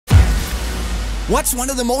What's one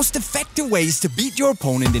of the most effective ways to beat your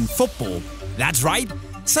opponent in football? That's right,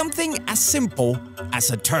 something as simple as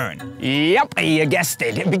a turn. Yep, you guessed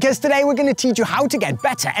it, because today we're going to teach you how to get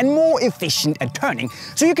better and more efficient at turning,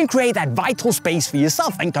 so you can create that vital space for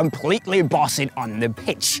yourself and completely boss it on the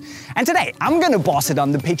pitch. And today, I'm going to boss it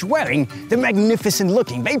on the pitch wearing the magnificent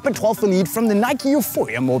looking Vapor 12 Elite from the Nike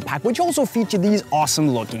Euphoria mode pack, which also feature these awesome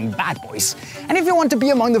looking bad boys. And if you want to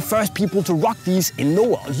be among the first people to rock these in the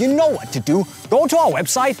world, you know what to do. Go to our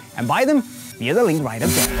website and buy them via the link right up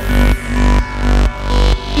there.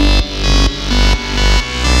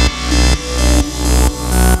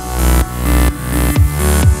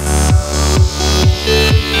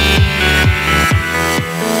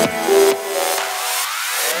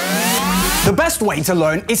 The best way to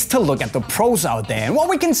learn is to look at the pros out there, and what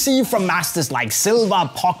we can see from masters like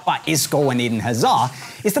Silva, Pogba, Isco and Eden Hazard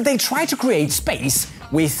is that they try to create space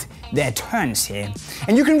with their turns here.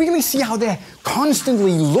 And you can really see how they're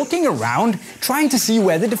constantly looking around, trying to see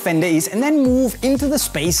where the defender is and then move into the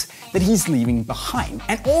space that he's leaving behind.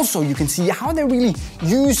 And also you can see how they're really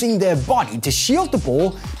using their body to shield the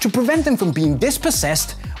ball to prevent them from being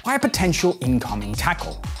dispossessed by a potential incoming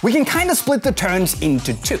tackle. We can kind of split the turns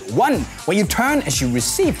into two. One, where you turn as you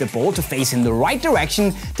receive the ball to face in the right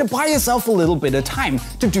direction to buy yourself a little bit of time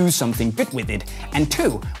to do something good with it. And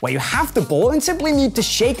two, where you have the ball and simply need to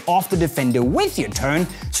shake off the defender with your turn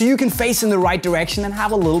so you can face in the right direction and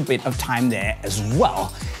have a little bit of time there as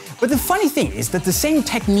well. But the funny thing is that the same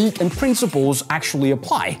technique and principles actually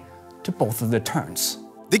apply to both of the turns.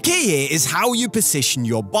 The key here is how you position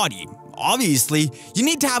your body. Obviously, you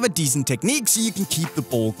need to have a decent technique so you can keep the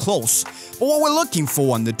ball close. But what we're looking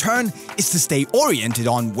for on the turn is to stay oriented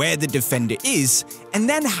on where the defender is and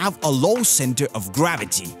then have a low center of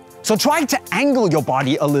gravity. So try to angle your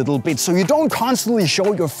body a little bit so you don't constantly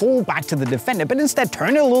show your full back to the defender, but instead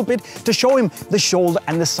turn it a little bit to show him the shoulder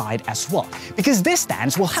and the side as well. Because this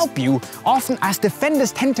stance will help you often as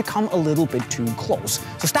defenders tend to come a little bit too close.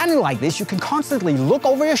 So standing like this, you can constantly look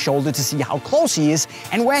over your shoulder to see how close he is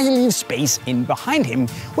and where he leaves space in behind him,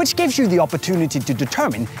 which gives you the opportunity to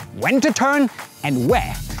determine when to turn and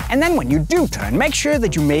where. And then when you do turn, make sure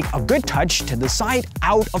that you make a good touch to the side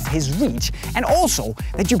out of his reach, and also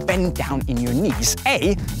that you bend down in your knees.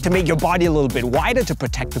 A, to make your body a little bit wider to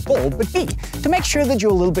protect the ball, but B, to make sure that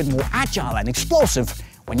you're a little bit more agile and explosive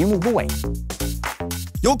when you move away.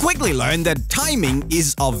 You'll quickly learn that timing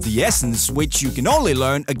is of the essence, which you can only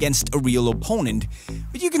learn against a real opponent,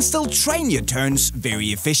 but you can still train your turns very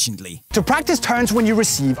efficiently. To practice turns when you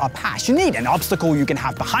receive a pass, you need an obstacle you can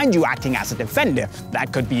have behind you acting as a defender.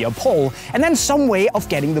 That could be a pole, and then some way of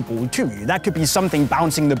getting the ball to you. That could be something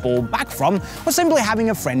bouncing the ball back from, or simply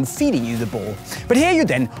having a friend feeding you the ball. But here you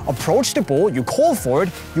then approach the ball, you call for it,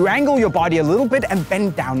 you angle your body a little bit and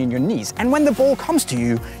bend down in your knees. And when the ball comes to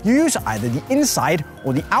you, you use either the inside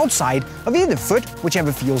or the outside of either foot,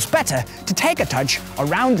 whichever feels better, to take a touch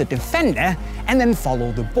around the defender and then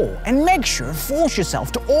follow the ball. And make sure, force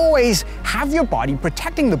yourself to always have your body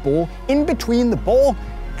protecting the ball in between the ball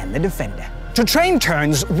and the defender. To train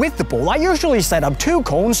turns with the ball, I usually set up two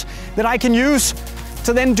cones that I can use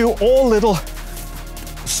to then do all little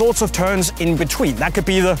sorts of turns in between. That could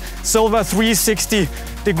be the Silva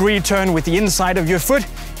 360-degree turn with the inside of your foot.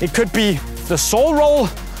 It could be the sole roll.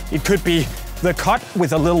 It could be the cut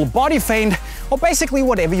with a little body feint, or basically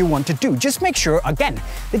whatever you want to do. Just make sure, again,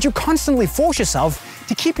 that you constantly force yourself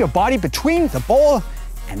to keep your body between the ball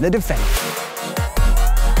and the defender.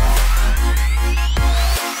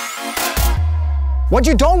 What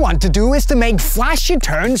you don't want to do is to make flashy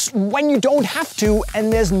turns when you don't have to and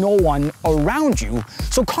there's no one around you.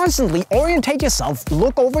 So constantly orientate yourself,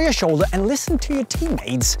 look over your shoulder and listen to your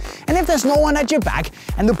teammates. And if there's no one at your back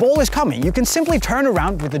and the ball is coming, you can simply turn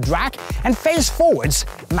around with a drag and face forwards,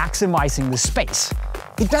 maximizing the space.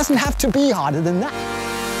 It doesn't have to be harder than that.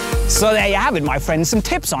 So there you have it, my friends, some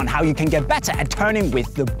tips on how you can get better at turning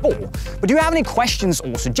with the ball. But do you have any questions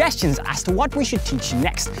or suggestions as to what we should teach you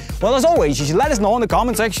next? Well, as always, you should let us know in the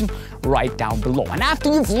comment section right down below. And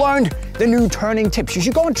after you've learned the new turning tips, you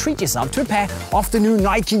should go and treat yourself to a pair of the new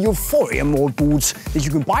Nike Euphoria mode boots that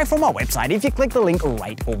you can buy from our website if you click the link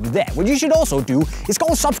right over there. What you should also do is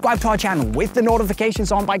go subscribe to our channel with the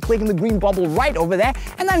notifications on by clicking the green bubble right over there,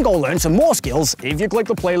 and then go learn some more skills if you click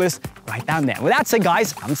the playlist right down there. With that said,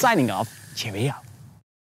 guys, I'm signing off. Cheerio.